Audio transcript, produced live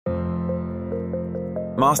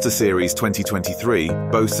MasterSeries 2023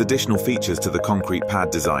 boasts additional features to the concrete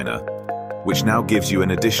pad designer, which now gives you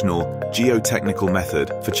an additional geotechnical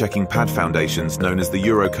method for checking pad foundations known as the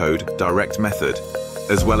Eurocode direct method,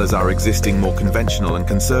 as well as our existing more conventional and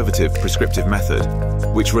conservative prescriptive method,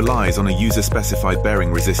 which relies on a user-specified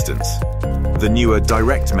bearing resistance. The newer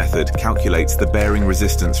direct method calculates the bearing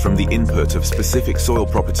resistance from the input of specific soil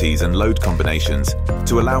properties and load combinations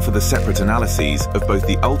to allow for the separate analyses of both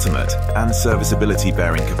the ultimate and serviceability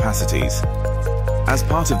bearing capacities. As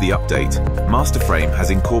part of the update, MasterFrame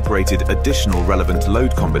has incorporated additional relevant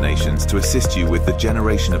load combinations to assist you with the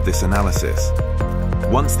generation of this analysis.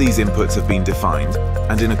 Once these inputs have been defined,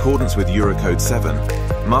 and in accordance with Eurocode 7,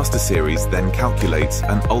 MasterSeries then calculates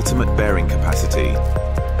an ultimate bearing capacity,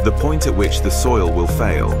 the point at which the soil will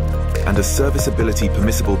fail, and a serviceability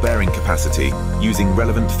permissible bearing capacity using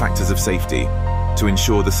relevant factors of safety to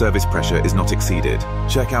ensure the service pressure is not exceeded.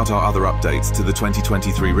 Check out our other updates to the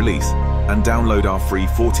 2023 release and download our free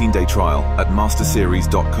 14-day trial at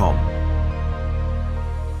MasterSeries.com.